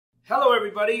Hello,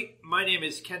 everybody. My name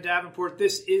is Ken Davenport.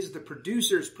 This is the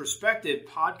Producer's Perspective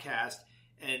podcast,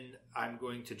 and I'm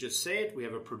going to just say it. We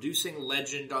have a producing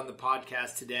legend on the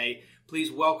podcast today.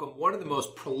 Please welcome one of the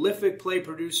most prolific play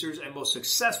producers and most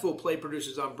successful play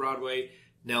producers on Broadway,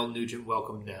 Nelle Nugent.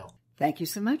 Welcome, Nelle. Thank you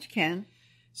so much, Ken.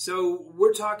 So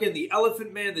we're talking The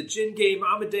Elephant Man, The Gin Game,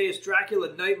 Amadeus,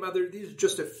 Dracula, Night Mother. These are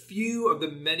just a few of the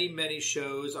many, many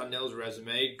shows on Nelle's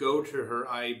resume. Go to her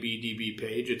IMDb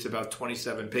page. It's about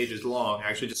 27 pages long.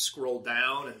 Actually, just scroll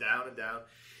down and down and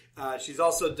down. She's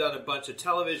also done a bunch of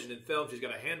television and film. She's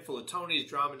got a handful of Tonys,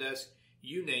 Drama Desk,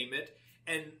 you name it.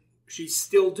 And she's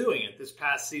still doing it this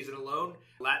past season alone.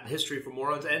 Latin History for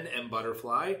Morons and M.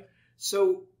 Butterfly.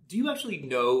 So do you actually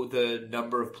know the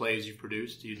number of plays you've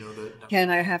produced? Do you know the number? Ken,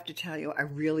 I have to tell you, I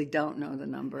really don't know the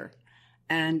number.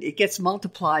 And it gets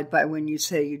multiplied by when you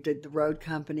say you did the Road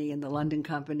Company and the London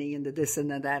Company and the this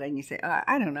and the that, and you say,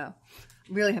 I don't know.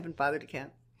 Really haven't bothered to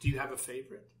count. Do you have a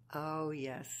favorite? Oh,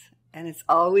 yes. And it's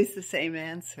always the same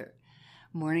answer.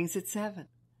 Mornings at 7.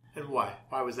 And why?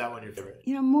 Why was that one your favorite?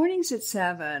 You know, Mornings at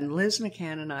 7, Liz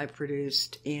McCann and I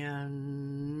produced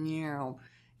in,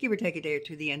 give or take a day or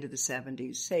two, the end of the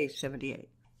 70s, say 78.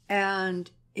 And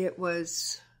it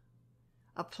was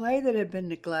a play that had been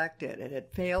neglected. It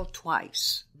had failed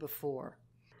twice before.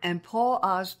 And Paul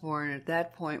Osborne at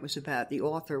that point the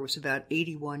author was about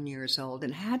 81 years old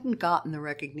and hadn't gotten the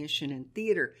recognition in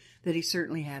theater that he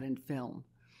certainly had in film.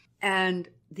 And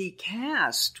the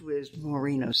cast was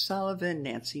Maureen O'Sullivan,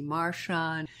 Nancy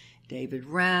Marchand, David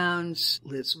Rounds,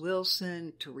 Liz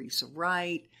Wilson, Teresa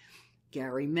Wright,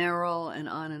 Gary Merrill, and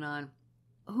on,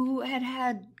 who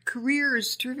had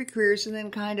careers, terrific careers, and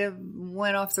then kind of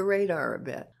went off the radar a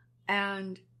bit.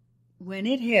 And when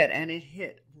it hit, and it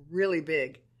hit really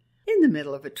big, in the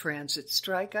middle of a transit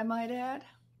strike, I might add,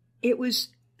 it was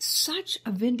such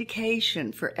a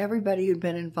vindication for everybody who'd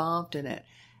been involved in it.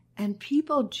 And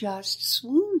people just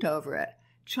swooned over it.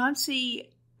 Chauncey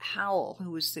Howell,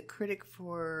 who was the critic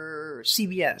for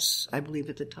CBS, I believe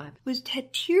at the time,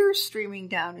 had tears streaming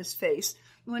down his face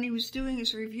when he was doing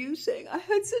his review saying, I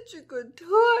had such a good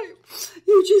time.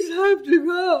 You just have to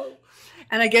go.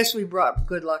 And I guess we brought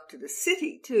good luck to the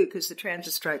city, too, because the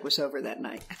transit strike was over that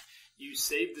night. You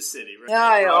saved the city,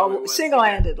 right?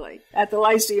 Single-handedly at the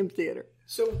Lyceum Theater.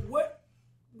 So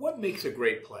what makes a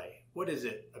great play? What is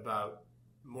it about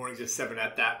Mornings at 7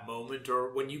 at that moment,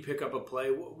 or when you pick up a play,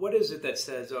 what is it that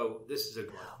says, oh, this is a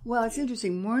good one? Well, it's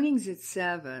interesting. Mornings at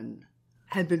 7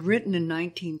 had been written in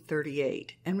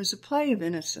 1938 and was a play of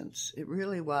innocence. It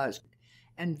really was.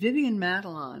 And Vivian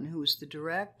Matalon, who was the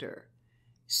director,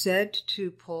 said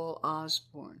to Paul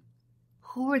Osborne,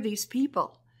 who are these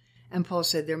people? And Paul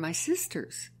said, they're my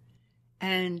sisters.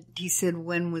 And he said,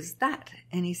 when was that?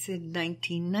 And he said,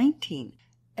 1919.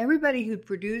 Everybody who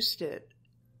produced it,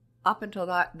 up until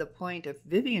the point of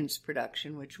Vivian's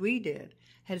production, which we did,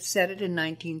 had set it in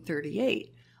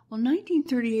 1938. Well,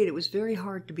 1938, it was very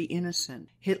hard to be innocent.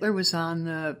 Hitler was on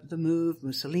the move.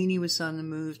 Mussolini was on the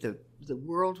move. The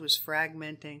world was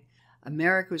fragmenting.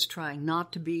 America was trying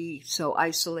not to be so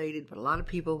isolated, but a lot of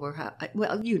people were...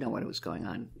 well, you know what was going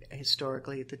on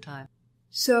historically at the time.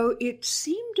 So it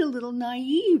seemed a little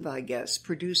naive, I guess,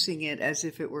 producing it as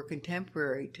if it were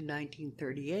contemporary to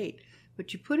 1938.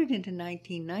 But you put it into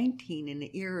 1919 in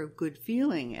the era of good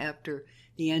feeling after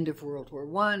the end of World War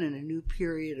I and a new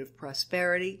period of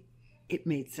prosperity. It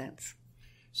made sense.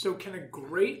 So can a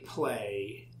great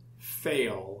play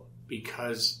fail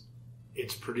because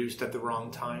it's produced at the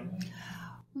wrong time?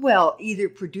 Well, either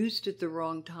produced at the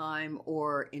wrong time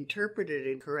or interpreted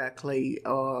incorrectly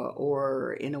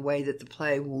or in a way that the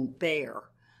play won't bear.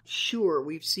 Sure,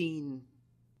 we've seen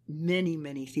many,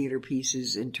 many theater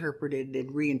pieces interpreted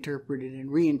and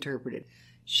reinterpreted,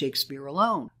 Shakespeare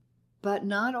alone. But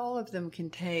not all of them can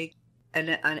take an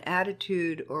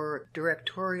attitude or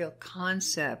directorial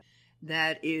concept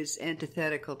that is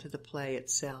antithetical to the play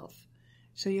itself.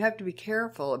 So you have to be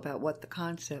careful about what the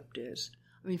concept is.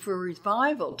 I mean, for a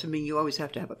revival, to me, you always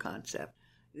have to have a concept.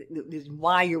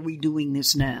 Why are we doing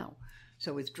this now?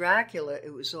 So with Dracula,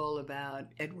 it was all about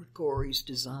Edward Gorey's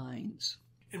designs.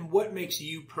 And what makes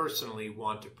you personally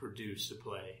want to produce a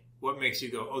play? What makes you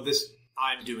go,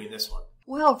 I'm doing this one?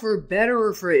 Well, for better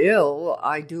or for ill,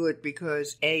 I do it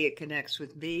because A, it connects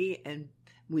with me, and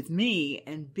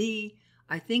B,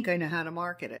 I think I know how to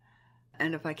market it.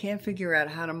 And if I can't figure out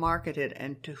how to market it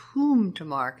and to whom to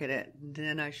market it,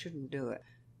 then I shouldn't do it.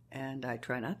 And I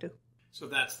try not to. So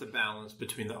that's the balance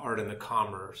between the art and the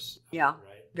commerce. Yeah,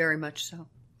 right? Very much so.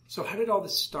 So how did all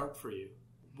this start for you?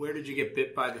 Where did you get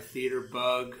bit by the theater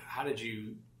bug? How did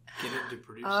you get into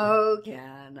producing? Oh,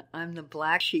 Ken, I'm the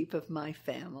black sheep of my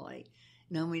family.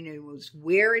 Nobody knew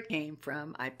where it came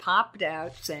from. I popped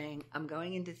out saying, I'm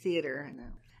going into theater.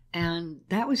 And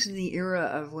that was in the era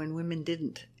of when women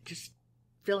didn't. Just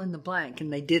fill in the blank,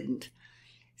 and they didn't.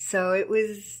 So it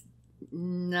was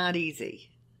not easy.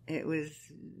 It was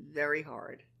very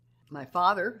hard. My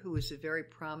father, who was a very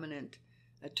prominent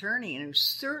attorney and who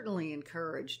certainly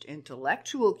encouraged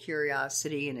intellectual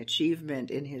curiosity and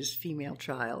achievement in his female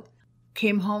child,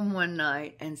 came home one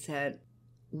night and said,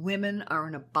 women are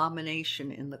an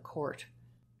abomination in the court.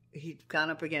 He'd gone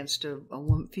up against a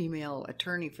female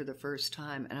attorney for the first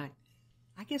time, and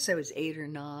I guess I was 8 or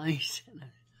 9.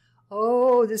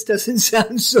 Oh, this doesn't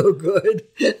sound so good.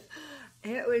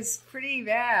 It was pretty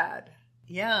bad.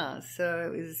 Yeah,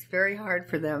 so it was very hard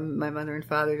for them, my mother and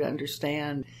father, to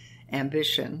understand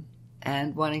ambition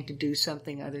and wanting to do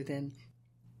something other than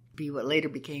be what later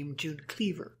became June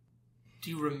Cleaver. Do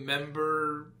you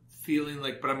remember feeling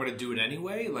like, but I'm going to do it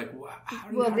anyway? Like, how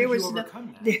did you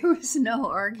overcome that? There was no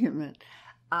argument.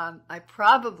 I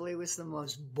probably was the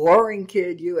most boring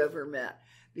kid you ever met,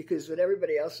 because when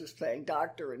everybody else was playing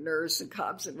doctor and nurse and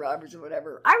cops and robbers and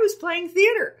whatever, I was playing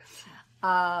theater,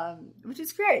 which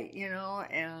is great,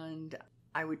 and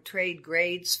I would trade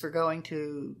grades for going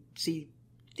to see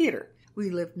theater. We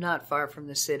lived not far from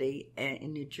the city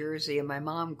in New Jersey, and my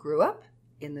mom grew up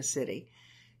in the city.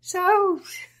 So,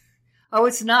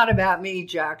 it's not about me,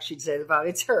 Jack, she'd say.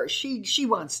 It's her. She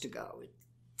wants to go.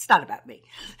 It's not about me.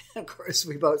 Of course,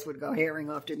 we both would go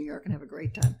herring off to New York and have a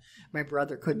great time. My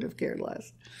brother couldn't have cared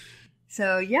less.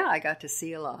 So, yeah, I got to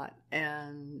see a lot.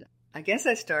 And I guess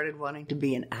I started wanting to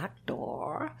be an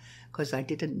actor because I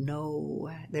didn't know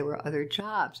there were other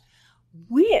jobs,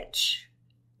 which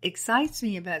excites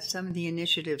me about some of the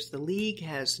initiatives the League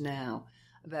has now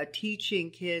about teaching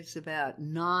kids about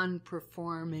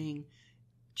non-performing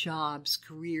jobs,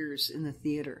 careers in the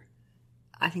theater.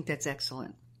 I think that's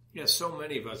excellent. Yeah, so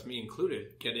many of us, me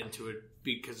included, get into it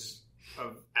because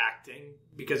of acting.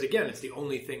 Because, again, it's the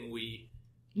only thing we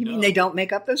You mean they don't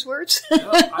make up those words?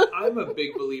 No, I'm a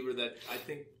big believer that I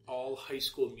think all high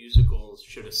school musicals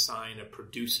should assign a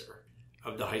producer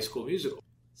of the high school musical.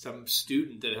 Some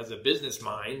student that has a business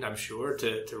mind, I'm sure,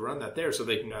 to run that there so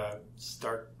they can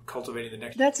start cultivating the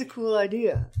next. That's a cool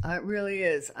idea. It really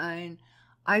is.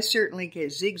 I certainly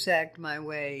zigzagged my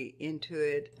way into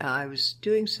it. I was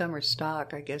doing summer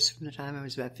stock, I guess, from the time I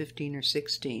was about 15 or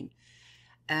 16,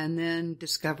 and then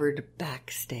discovered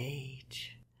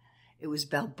Backstage. It was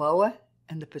Balboa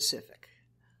and the Pacific.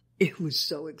 It was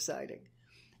so exciting.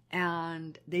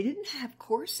 And they didn't have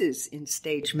courses in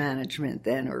stage management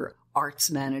then or arts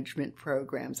management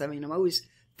programs. I mean, I'm always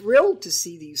thrilled to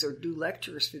see these or do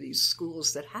lectures for these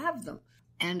schools that have them.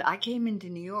 And I came into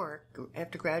New York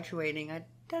after graduating. I'd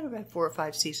done about 4 or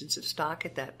 5 seasons of stock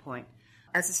at that point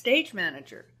as a stage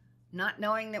manager, not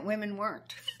knowing that women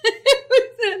weren't.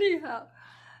 Anyhow,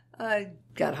 I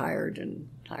got hired and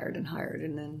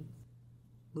then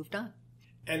moved on.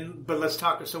 But let's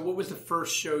talk. So what was the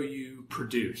first show you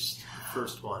produced? The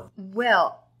first one?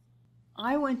 Well,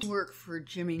 I went to work for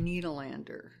Jimmy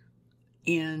Niederlander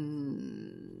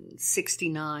in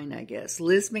 1969, I guess.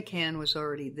 Liz McCann was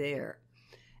already there.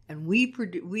 And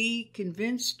we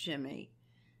convinced Jimmy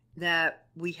that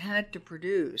we had to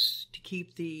produce to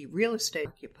keep the real estate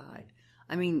occupied.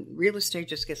 I mean, real estate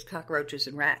just gets cockroaches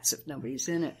and rats if nobody's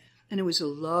in it. And it was a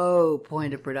low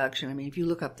point of production. I mean, if you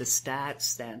look up the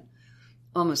stats then,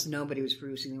 almost nobody was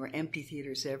producing. There were empty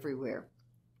theaters everywhere.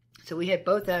 So we had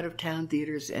both out-of-town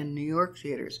theaters and New York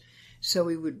theaters. So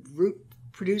we would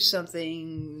produce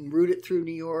something, route it through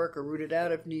New York or route it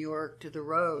out of New York to the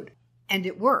road. And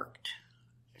it worked.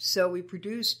 So we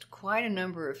produced quite a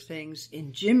number of things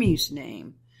in Jimmy's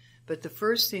name. But the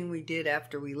first thing we did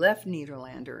after we left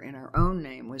Niederlander in our own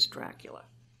name was Dracula.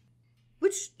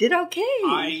 Which did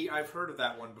okay. I've heard of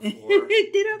that one before.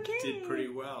 It did okay. Did pretty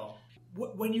well.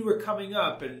 When you were coming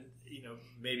up, and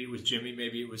maybe it was Jimmy,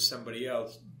 maybe it was somebody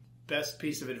else, best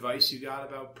piece of advice you got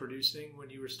about producing when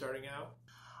you were starting out?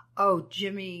 Oh,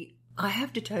 Jimmy, I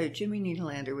have to tell you, Jimmy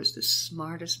Niederlander was the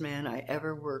smartest man I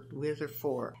ever worked with or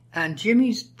for. And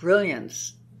Jimmy's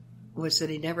brilliance was that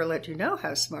he never let you know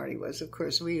how smart he was. Of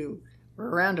course, we were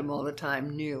around him all the time,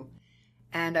 knew.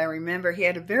 And I remember he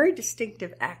had a very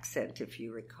distinctive accent, if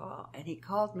you recall, and he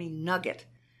called me Nugget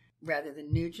rather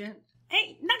than Nugent.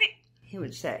 Hey, Nugget, he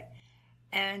would say.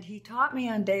 And he taught me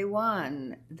on day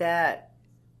one that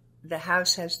the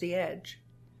house has the edge,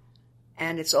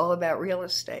 and it's all about real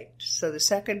estate. So the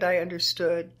second I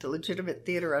understood the legitimate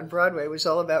theater on Broadway was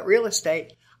all about real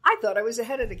estate, I thought I was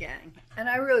ahead of the gang. And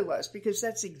I really was, because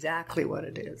that's exactly what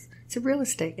it is. It's a real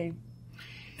estate game.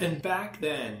 And back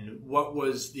then, what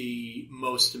was the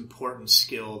most important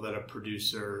skill that a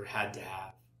producer had to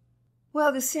have?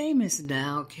 Well, the same as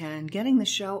now, Ken, getting the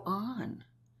show on.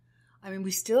 I mean,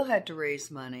 we still had to raise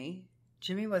money.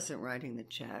 Jimmy wasn't writing the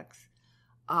checks.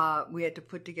 We had to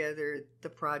put together the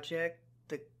project,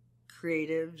 the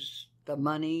creatives, the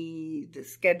money, the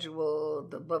schedule,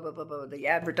 the blah, blah, blah, blah, the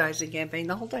advertising campaign,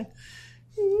 the whole thing.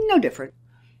 No different.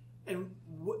 And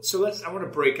so I want to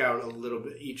break out a little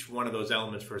bit, each one of those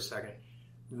elements for a second.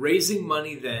 Raising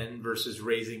money then versus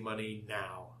raising money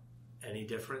now. Any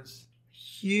difference?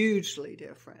 Hugely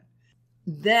different.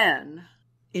 Then,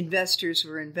 investors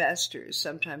were investors,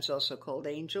 sometimes also called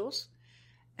angels,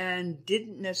 and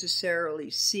didn't necessarily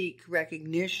seek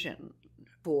recognition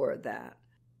for that.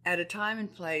 At a time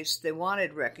and place, they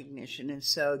wanted recognition, and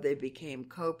so they became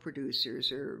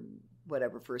co-producers or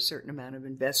whatever for a certain amount of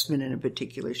investment in a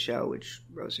particular show, which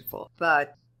rose or fall.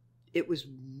 But it was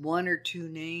one or two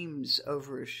names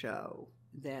over a show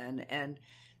then, and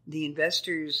the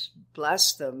investors,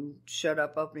 bless them, showed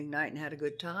up opening night and had a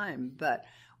good time, but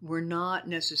were not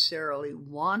necessarily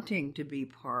wanting to be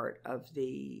part of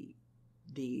the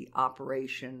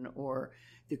operation or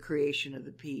the creation of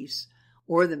the piece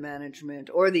or the management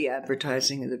or the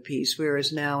advertising of the piece,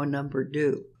 whereas now a number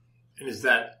do. And is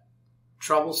that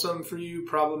troublesome for you,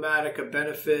 problematic, a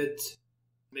benefit,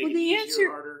 make it easier,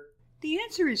 harder? The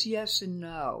answer is yes and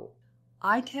no.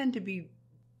 I tend to be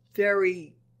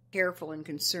very careful and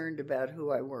concerned about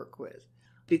who I work with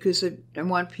because I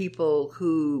want people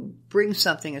who bring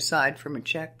something aside from a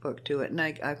checkbook to it. And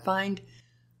I find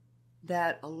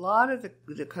that a lot of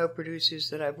the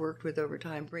co-producers that I've worked with over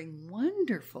time bring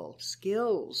wonderful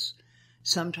skills,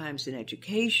 sometimes in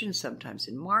education, sometimes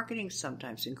in marketing,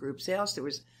 sometimes in group sales. There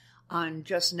was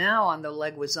just now on the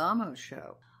Leguizamo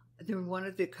show, one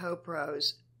of the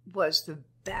co-pros was the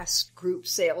best group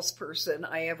salesperson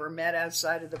I ever met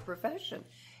outside of the profession.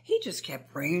 He just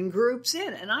kept bringing groups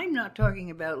in. And I'm not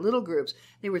talking about little groups.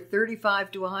 They were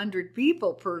 35 to 100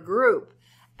 people per group.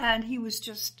 And he was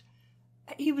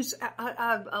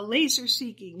a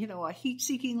laser-seeking, a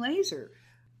heat-seeking laser.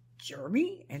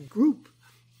 Jeremy and group.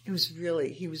 He was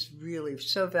really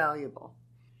so valuable.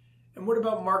 And what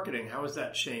about marketing? How has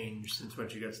that changed since when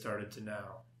you got started to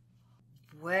now?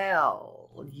 Well,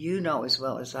 you know as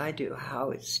well as I do how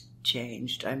it's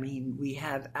changed. I mean, we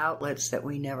have outlets that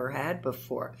we never had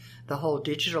before. The whole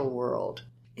digital world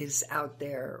is out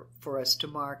there for us to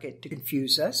market, to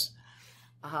confuse us,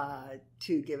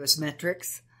 to give us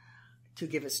metrics, to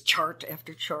give us chart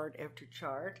after chart after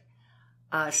chart.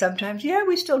 Sometimes,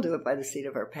 we still do it by the seat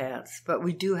of our pants, but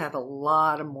we do have a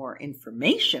lot of more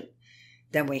information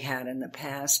than we had in the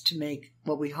past to make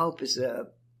what we hope is a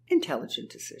intelligent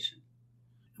decision.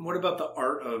 And what about the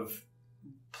art of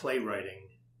playwriting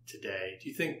today? Do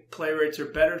you think playwrights are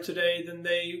better today than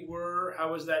they were?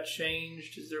 How has that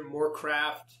changed? Is there more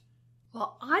craft?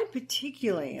 Well, I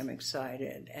particularly am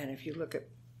excited, and if you look at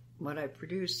what I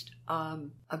produced,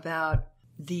 about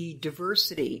the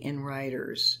diversity in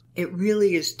writers. It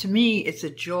really is, to me, it's a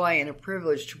joy and a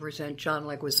privilege to present John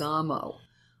Leguizamo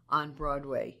on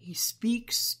Broadway. He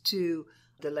speaks to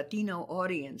the Latino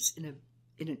audience in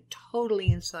a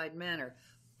totally inside manner,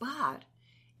 but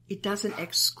it doesn't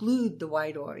exclude the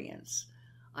white audience.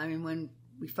 I mean, when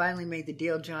we finally made the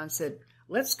deal, John said,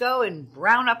 let's go and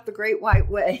brown up the Great White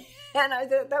Way. And I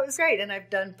thought that was great. And I've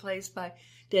done plays by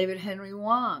David Henry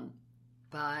Wong,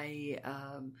 by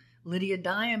Lydia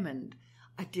Diamond.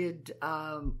 I did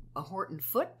a Horton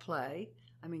Foote play.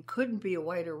 I mean, couldn't be a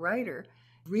whiter writer.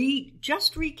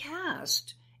 Just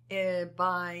recast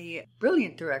by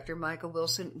brilliant director Michael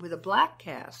Wilson with a black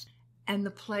cast. And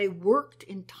the play worked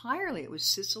entirely. It was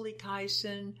Cicely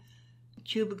Tyson,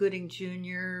 Cuba Gooding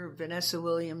Jr., Vanessa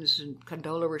Williams, and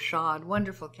Condola Rashad.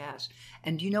 Wonderful cast.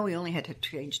 And we only had to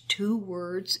change 2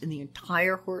 words in the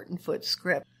entire Horton Foote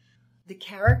script. The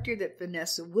character that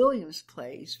Vanessa Williams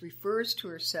plays refers to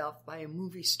herself by a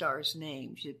movie star's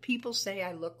name. She said, "People say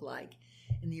I look like."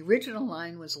 And the original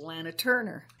line was Lana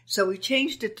Turner. So we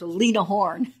changed it to Lena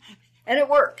Horne. And it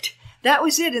worked. That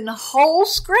was it in the whole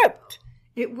script.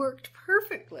 It worked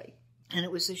perfectly. And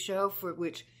it was a show for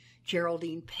which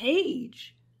Geraldine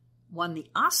Page won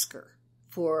the Oscar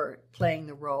for playing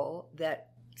the role,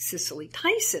 that Cicely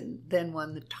Tyson then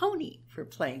won the Tony for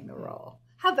playing the role.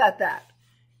 How about that?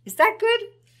 Is that good?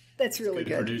 That's really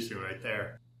good. Producing right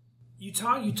there. You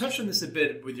touched on this a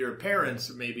bit with your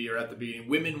parents, maybe, or at the beginning.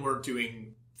 Women were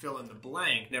doing fill in the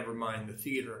blank, never mind the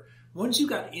theater. Once you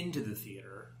got into the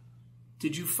theater,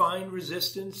 did you find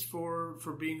resistance for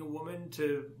being a woman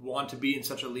to want to be in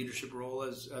such a leadership role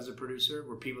as a producer?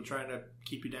 Were people trying to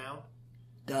keep you down?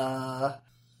 Duh.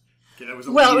 That was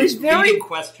a leading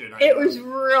question.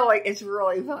 It's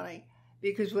really funny.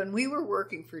 Because when we were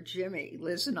working for Jimmy,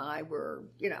 Liz and I were,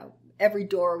 every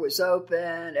door was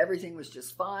open. Everything was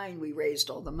just fine. We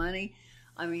raised all the money.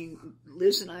 I mean,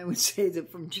 Liz and I would say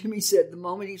that from Jimmy said, the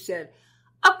moment he said,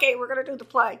 okay, we're going to do the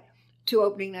play, to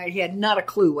opening night, he had not a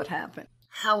clue what happened.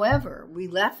 However, we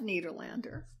left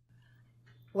Nederlander,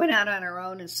 went out on our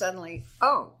own, and suddenly,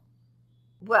 oh,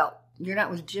 well, you're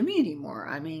not with Jimmy anymore.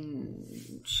 I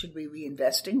mean, should we be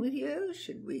investing with you?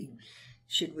 Should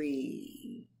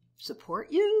we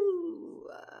support you?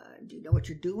 Do you know what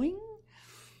you're doing?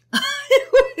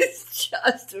 It was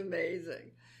just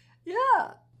amazing.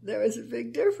 Yeah, there was a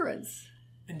big difference.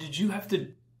 And did you have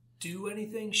to do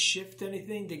anything, shift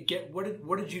anything to get,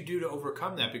 what did you do to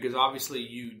overcome that? Because obviously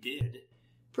you did.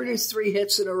 Produce 3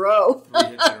 hits in a row. 3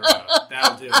 hits in a row.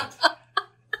 That'll do it.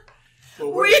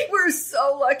 Well, we were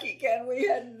so lucky, Ken. We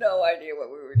had no idea what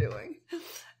we were doing.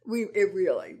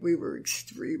 We were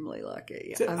extremely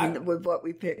lucky. So with what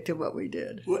we picked and what we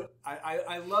did.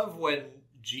 I love when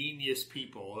genius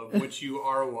people, of which you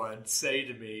are one, say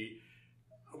to me,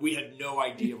 we had no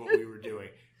idea what we were doing.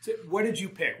 So what did you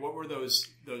pick? What were those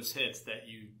hits that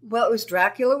you... Well, it was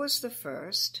Dracula was the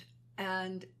first.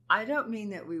 And I don't mean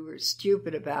that we were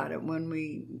stupid about it. When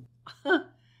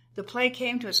the play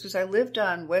came to us, because I lived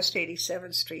on West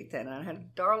 87th Street then. And I had a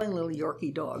darling little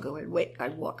Yorkie dog who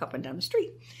I'd walk up and down the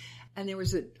street. And there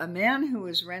was a man who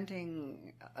was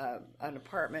renting an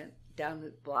apartment down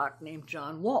the block named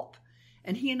John Wolpe.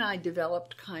 And he and I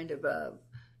developed kind of a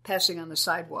passing on the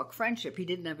sidewalk friendship. He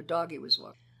didn't have a dog he was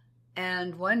walking.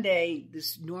 And one day,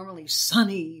 this normally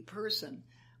sunny person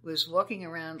was walking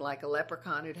around like a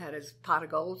leprechaun who'd had his pot of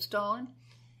gold stolen.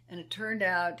 And it turned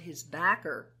out his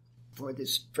backer for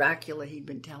this Dracula he'd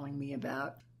been telling me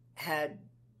about had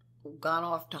gone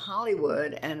off to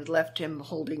Hollywood and had left him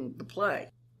holding the play.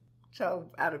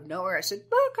 So out of nowhere, I said,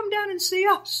 well, come down and see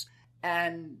us.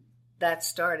 And that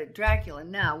started Dracula.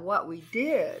 Now, what we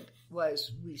did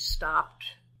was we stopped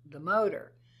the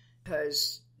motor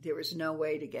because there was no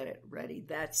way to get it ready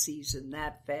that season,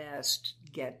 that fast,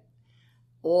 get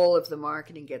all of the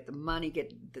marketing, get the money,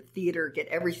 get the theater, get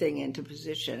everything into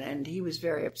position. And he was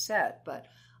very upset. But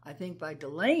I think by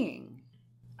delaying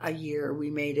a year, we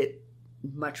made it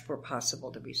much more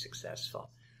possible to be successful.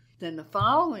 Then the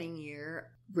following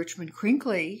year, Richmond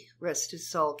Crinkley, rest his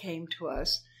soul, came to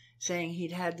us saying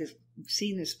he'd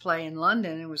seen this play in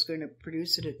London and was going to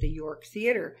produce it at the York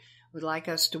Theatre. Would like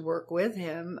us to work with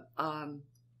him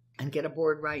and get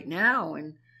aboard right now.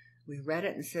 And we read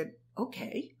it and said,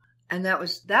 okay. And that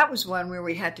was one where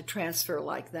we had to transfer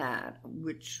like that,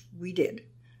 which we did.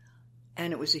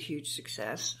 And it was a huge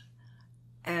success.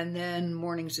 And then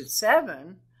Mornings at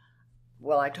 7,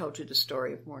 well, I told you the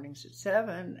story of Mornings at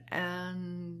 7,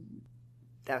 and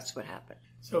that's what happened.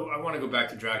 So I want to go back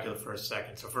to Dracula for a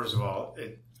second. So first of all,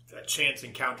 a chance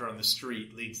encounter on the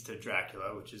street leads to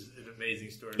Dracula, which is an amazing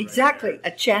story. Exactly, right,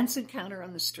 a chance encounter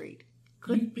on the street.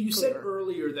 You said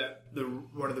earlier that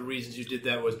one of the reasons you did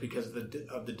that was because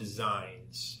of the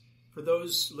designs. For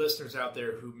those listeners out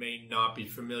there who may not be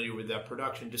familiar with that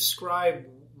production, describe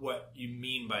what you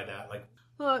mean by that.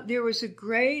 Well, there was a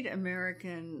great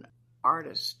American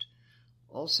artist,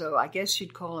 also I guess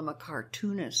you'd call him a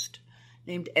cartoonist,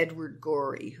 named Edward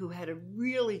Gorey, who had a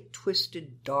really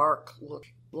twisted, dark look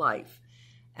life.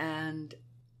 And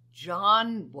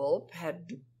John Wolpe had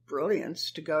the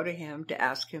brilliance to go to him to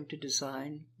ask him to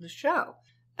design the show.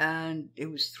 And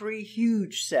it was 3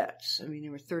 huge sets. I mean,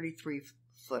 there were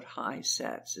 33-foot high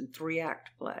sets and 3-act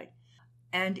play.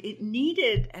 And it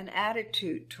needed an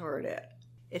attitude toward it.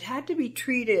 It had to be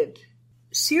treated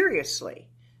seriously,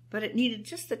 but it needed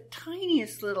just the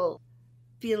tiniest little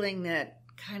feeling that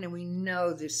kind of we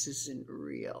know this isn't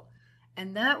real.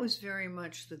 And that was very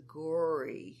much the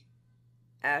Gorey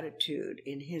attitude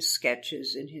in his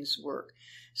sketches, in his work.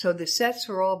 So the sets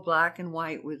were all black and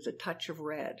white with a touch of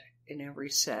red in every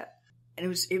set.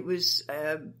 And it was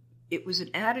an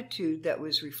attitude that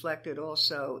was reflected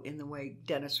also in the way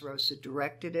Dennis Rosa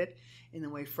directed it, in the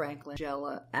way Frank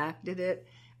Langella acted it,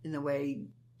 in the way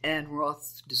Ann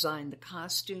Roth designed the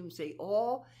costumes. They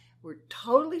all were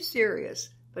totally serious,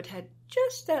 but had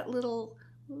just that little,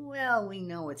 well, we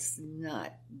know it's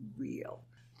not real.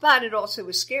 But it also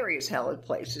was scary as hell in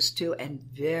places, too, and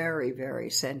very, very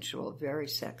sensual, very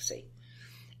sexy.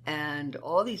 And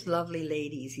all these lovely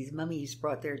ladies, these mummies,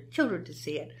 brought their children to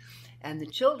see it. And the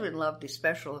children loved the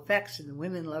special effects, and the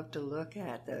women loved to look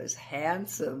at those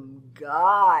handsome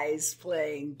guys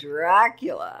playing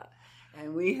Dracula.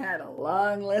 And we had a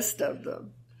long list of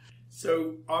them.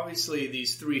 So, obviously,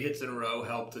 these 3 hits in a row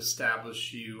helped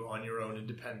establish you on your own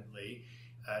independently.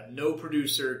 No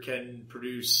producer can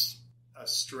produce a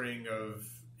string of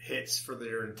hits for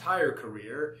their entire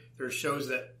career. There are shows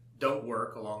that don't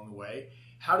work along the way.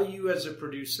 How do you as a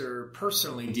producer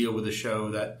personally deal with a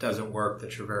show that doesn't work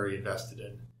that you're very invested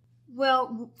in?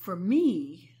 Well, for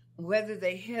me, whether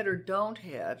they hit or don't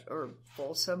hit or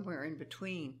fall somewhere in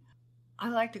between, I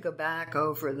like to go back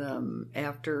over them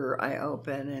after I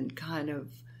open and kind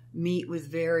of meet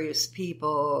with various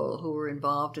people who were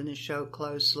involved in the show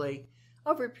closely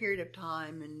over a period of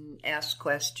time and ask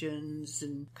questions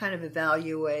and kind of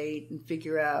evaluate and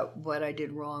figure out what I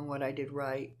did wrong, what I did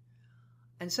right.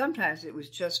 And sometimes it was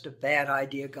just a bad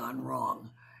idea gone wrong.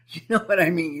 You know what I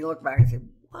mean? You look back and say,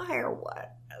 why or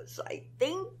what was I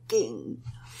thinking?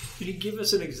 Can you give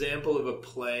us an example of a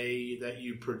play that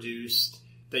you produced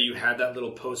that you had that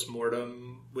little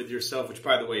post-mortem with yourself, which,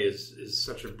 by the way, is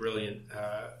such a brilliant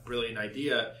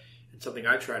idea and something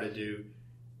I try to do.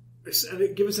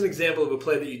 Give us an example of a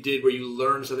play that you did where you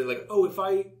learned something like, oh, if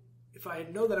I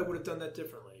had known that, I would have done that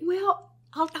differently. Well,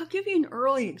 I'll give you an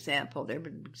early example. There have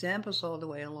been examples all the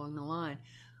way along the line.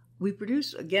 We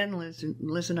produced, again,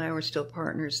 Liz and I were still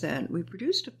partners then. We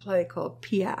produced a play called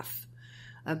Piaf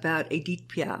about Edith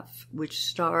Piaf, which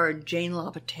starred Jane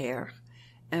Lapater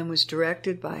and was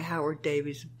directed by Howard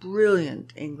Davies,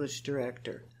 brilliant English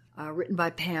director. Written by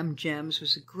Pam Gems,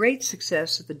 was a great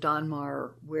success at the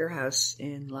Donmar Warehouse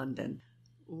in London.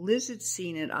 Liz had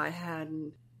seen it. I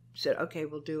hadn't. Said, okay,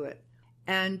 we'll do it.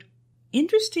 And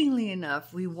interestingly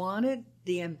enough, we wanted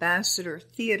the Ambassador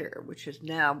Theater, which has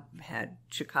now had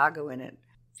Chicago in it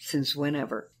since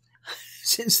whenever,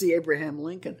 since the Abraham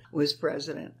Lincoln was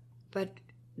president. But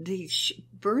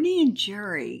Bernie and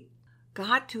Jerry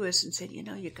got to us and said, you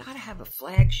got to have a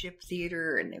flagship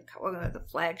theater, and they're calling it the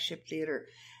flagship theater.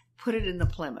 Put it in the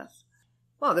Plymouth.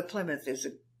 Well, the Plymouth it's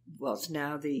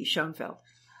now the Schoenfeld.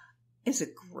 It's a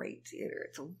great theater.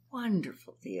 It's a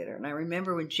wonderful theater. And I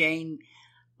remember when Jane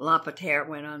Lapater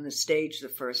went on the stage the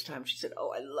first time, she said,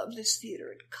 oh, I love this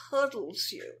theater. It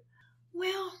cuddles you.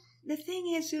 Well, the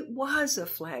thing is, it was a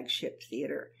flagship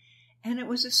theater, and it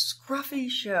was a scruffy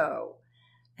show.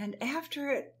 And after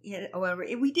it,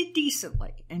 we did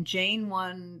decently, and Jane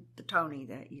won the Tony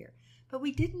that year. But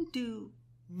we didn't do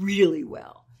really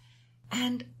well.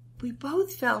 And we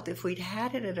both felt if we'd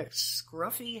had it at a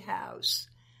scruffy house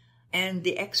and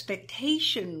the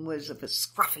expectation was of a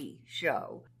scruffy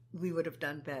show, we would have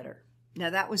done better.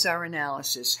 Now, that was our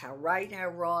analysis. How right, how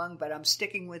wrong, but I'm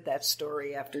sticking with that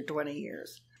story after 20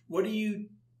 years. What do you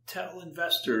tell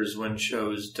investors when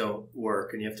shows don't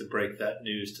work and you have to break that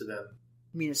news to them?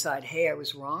 You mean aside, hey, I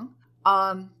was wrong?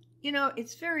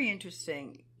 It's very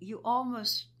interesting. You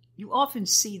often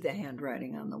see the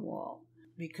handwriting on the wall,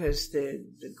 because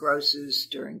the grosses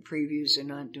during previews are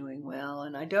not doing well,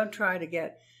 and I don't try to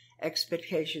get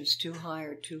expectations too high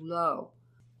or too low.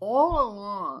 All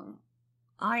along,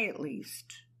 I at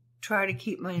least try to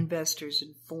keep my investors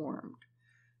informed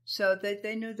so that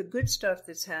they know the good stuff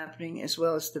that's happening as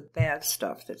well as the bad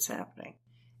stuff that's happening.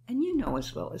 And you know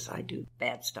as well as I do,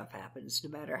 bad stuff happens no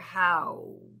matter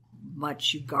how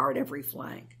much you guard every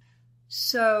flank.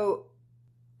 So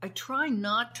I try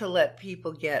not to let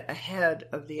people get ahead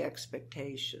of the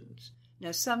expectations.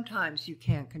 Now, sometimes you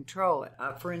can't control it.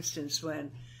 For instance,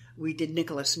 when we did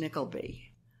Nicholas Nickleby,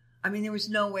 there was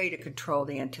no way to control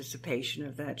the anticipation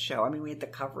of that show. We had the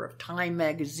cover of Time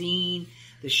magazine.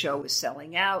 The show was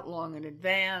selling out long in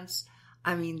advance.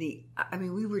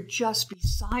 We were just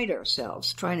beside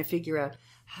ourselves trying to figure out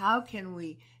how can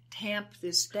we tamp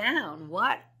this down?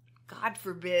 What, God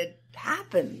forbid,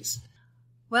 happens?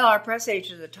 Well, our press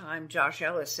agent at the time, Josh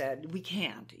Ellis, said, we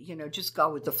can't, just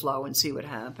go with the flow and see what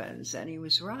happens. And he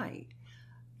was right.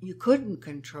 You couldn't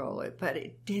control it, but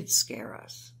it did scare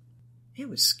us. It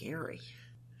was scary,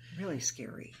 really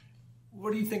scary.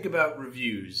 What do you think about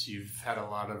reviews? You've had a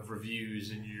lot of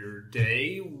reviews in your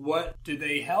day. What do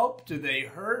they help? Do they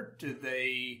hurt?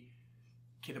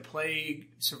 Can a play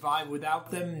survive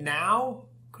without them now?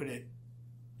 Could it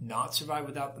not survive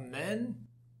without them then?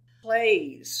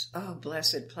 Plays,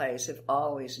 blessed plays, have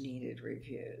always needed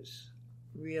reviews.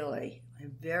 Really.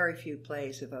 Very few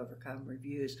plays have overcome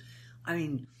reviews.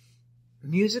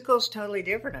 Musicals, totally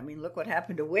different. Look what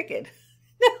happened to Wicked.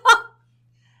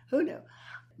 Who knew?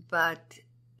 But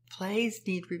plays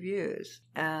need reviews,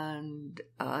 and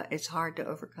it's hard to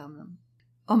overcome them.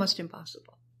 Almost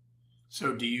impossible.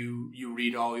 So do you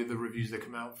read all of the reviews that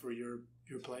come out for your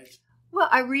plays? Well,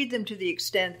 I read them to the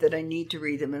extent that I need to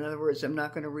read them. In other words, I'm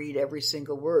not going to read every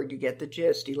single word. You get the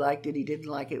gist. He liked it. He didn't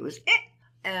like it. It was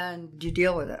and you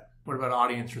deal with it. What about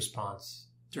audience response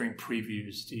during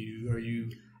previews?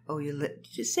 Oh,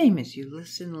 the same as you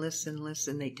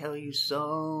listen. They tell you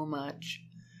so much.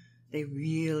 They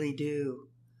really do.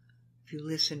 If you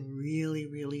listen really,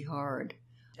 really hard.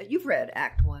 You've read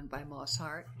Act 1 by Moss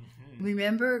Hart. Mm-hmm.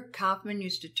 Remember, Kaufman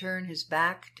used to turn his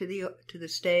back to the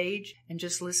stage and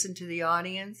just listen to the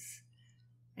audience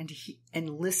and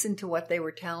listen to what they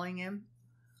were telling him.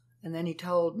 And then he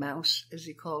told Mouse, as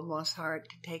he called Moss Hart,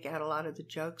 to take out a lot of the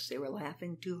jokes. They were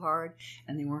laughing too hard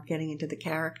and they weren't getting into the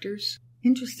characters.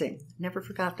 Interesting. Never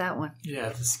forgot that one. Yeah,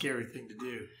 it's a scary thing to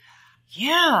do.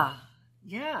 Yeah,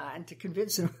 and to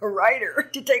convince a writer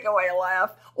to take away a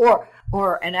laugh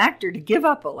or an actor to give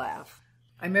up a laugh.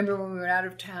 I remember when we were out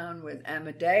of town with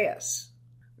Amadeus.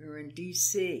 We were in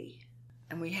D.C.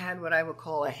 and we had what I would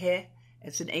call a H.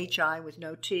 It's an H-I with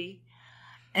no T.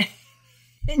 And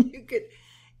you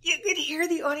could hear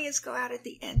the audience go out at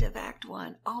the end of Act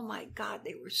 1. Oh, my God,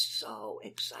 they were so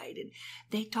excited.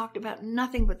 They talked about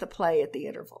nothing but the play at the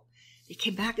interval. They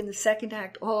came back in the second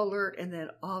act, all alert, and then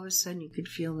all of a sudden you could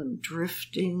feel them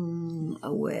drifting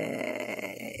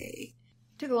away.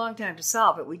 It took a long time to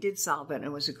solve it. We did solve it, and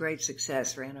it was a great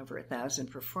success. Ran over 1,000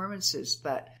 performances,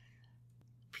 but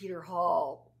Peter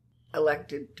Hall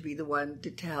elected to be the one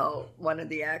to tell one of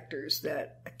the actors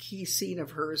that a key scene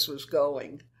of hers was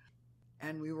going.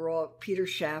 And we were all, Peter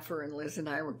Schaffer and Liz and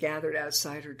I were gathered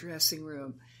outside her dressing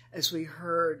room as we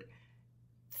heard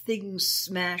things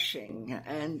smashing.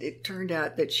 And it turned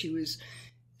out that she was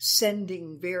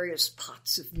sending various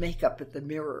pots of makeup at the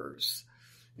mirrors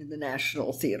in the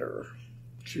National Theater.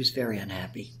 She was very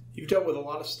unhappy. You've dealt with a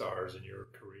lot of stars in your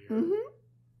career. Mm-hmm.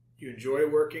 You enjoy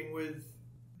working with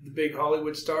the big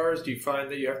Hollywood stars? Do you find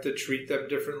that you have to treat them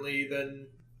differently than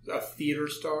a theater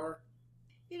star?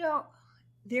 You know,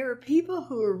 there are people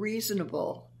who are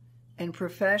reasonable and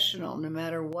professional no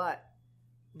matter what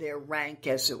their rank,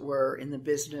 as it were, in the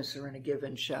business or in a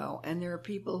given show. And there are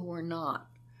people who are not.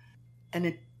 And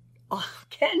it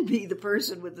can be the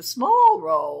person with the small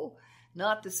role,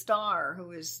 not the star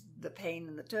who is the pain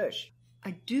in the tush.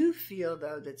 I do feel,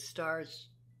 though, that stars,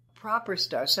 proper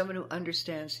stars, someone who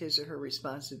understands his or her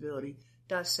responsibility,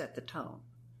 does set the tone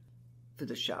for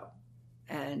the show.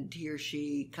 And he or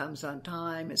she comes on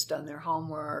time, has done their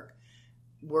homework,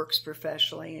 works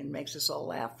professionally, and makes us all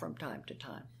laugh from time to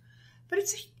time. But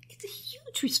it's a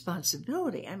huge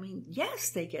responsibility. I mean, yes,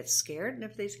 they get scared, and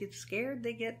if they get scared,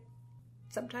 they get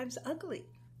sometimes ugly.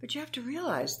 But you have to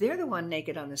realize they're the one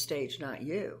naked on the stage, not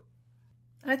you.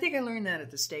 And I think I learned that at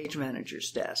the stage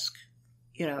manager's desk.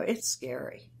 You know, it's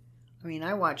scary. I mean,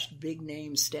 I watched big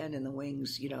names stand in the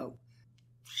wings, you know,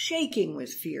 shaking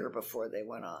with fear before they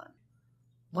went on.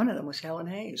 One of them was Helen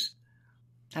Hayes.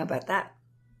 How about that?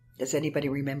 Does anybody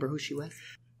remember who she was?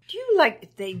 Do you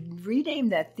like, they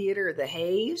renamed that theater the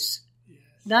Hayes? Yes.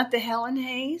 Not the Helen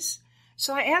Hayes?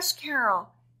 So I asked Carol,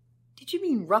 did you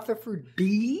mean Rutherford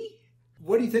B?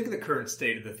 What do you think of the current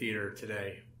state of the theater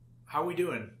today? How are we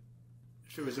doing?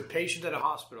 If there was a patient at a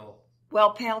hospital.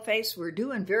 Well, Paleface, we're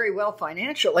doing very well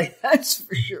financially, that's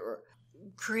for sure.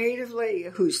 Creatively,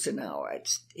 who's to know?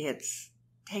 It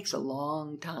takes a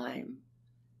long time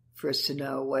for us to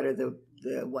know what are the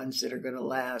ones that are going to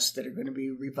last, that are going to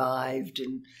be revived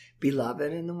and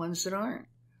beloved, and the ones that aren't.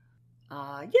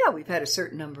 We've had a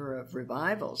certain number of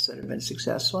revivals that have been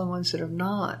successful and ones that have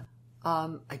not.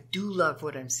 I do love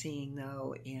what I'm seeing,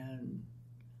 though, in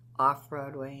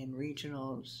off-Broadway and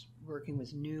regionals, working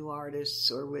with new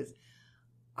artists or with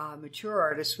mature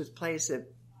artists with plays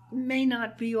that may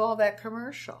not be all that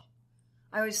commercial.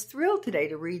 I was thrilled today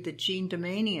to read that Jean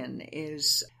Domanian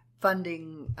is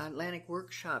funding Atlantic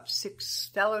Workshop's 6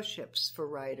 fellowships for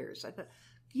writers. I thought,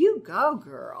 you go,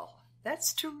 girl.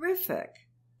 That's terrific.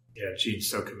 Yeah, Jean's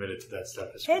so committed to that stuff.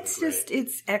 It's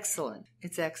excellent.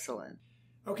 It's excellent.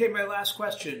 Okay, my last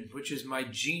question, which is my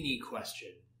genie question.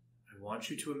 I want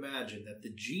you to imagine that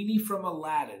the genie from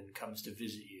Aladdin comes to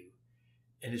visit you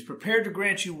and is prepared to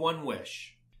grant you one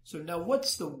wish. So now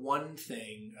what's the one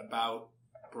thing about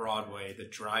Broadway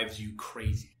that drives you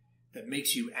crazy, that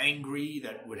makes you angry,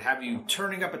 that would have you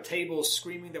turning up a table,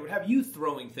 screaming, that would have you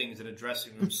throwing things in a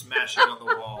dressing room, smashing on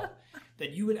the wall,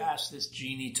 that you would ask this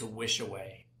genie to wish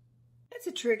away? That's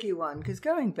a tricky one, because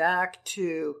going back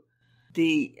to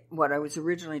what I was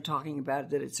originally talking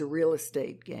about, that it's a real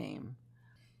estate game,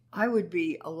 I would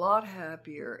be a lot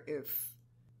happier if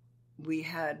we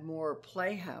had more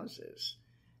playhouses.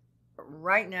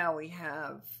 Right now we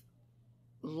have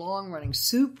long-running,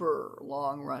 super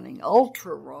long-running,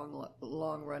 ultra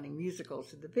long-running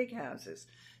musicals at the big houses.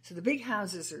 So the big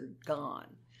houses are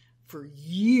gone for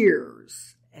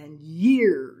years and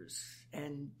years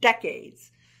and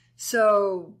decades.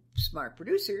 So smart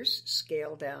producers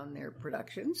scale down their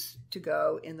productions to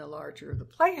go in the larger of the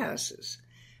playhouses,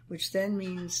 which then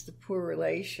means the poor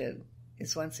relation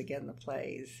is once again the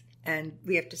plays. And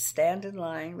we have to stand in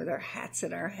line with our hats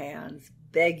in our hands,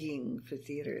 begging for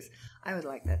theaters. I would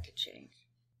like that to change.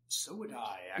 So would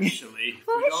I, actually.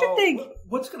 Well, I should think.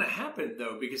 What's going to happen,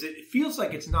 though? Because it feels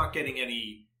like it's not getting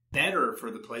any better for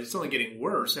the plays. It's only getting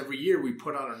worse. Every year we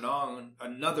put on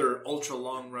another ultra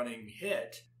long-running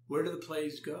hit. Where do the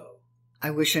plays go?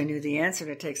 I wish I knew the answer.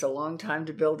 And it takes a long time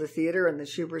to build a theater, and the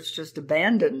Schuberts just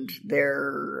abandoned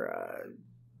their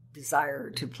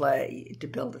desire to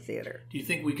build a theater. Do you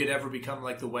think we could ever become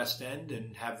like the West End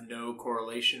and have no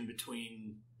correlation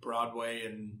between Broadway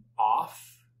and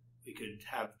off? We could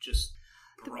have just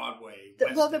Broadway.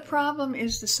 The problem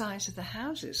is the size of the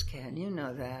houses, Ken. You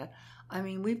know that. I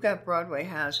mean, we've got Broadway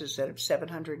houses that have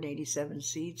 787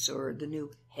 seats, or the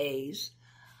new Hayes,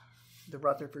 the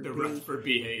Rutherford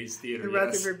B. Hayes Theater.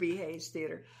 Rutherford B. Hayes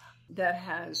Theater, that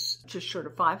has just short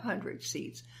of 500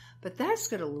 seats. But that's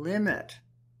going to limit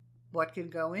what can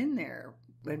go in there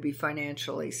and be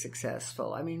financially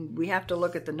successful. I mean, we have to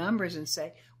look at the numbers and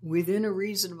say, within a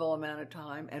reasonable amount of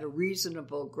time, at a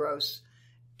reasonable gross,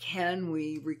 can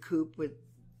we recoup with...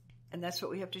 And that's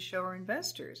what we have to show our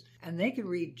investors. And they can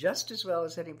read just as well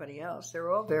as anybody else.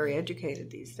 They're all very educated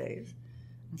these days.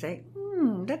 And say,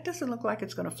 that doesn't look like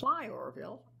it's going to fly,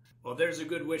 Orville. Well, there's a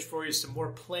good wish for you. Some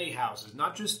more playhouses.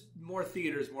 Not just more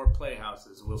theaters, more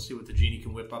playhouses. We'll see what the genie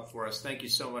can whip up for us. Thank you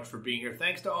so much for being here.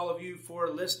 Thanks to all of you for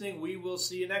listening. We will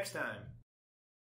see you next time.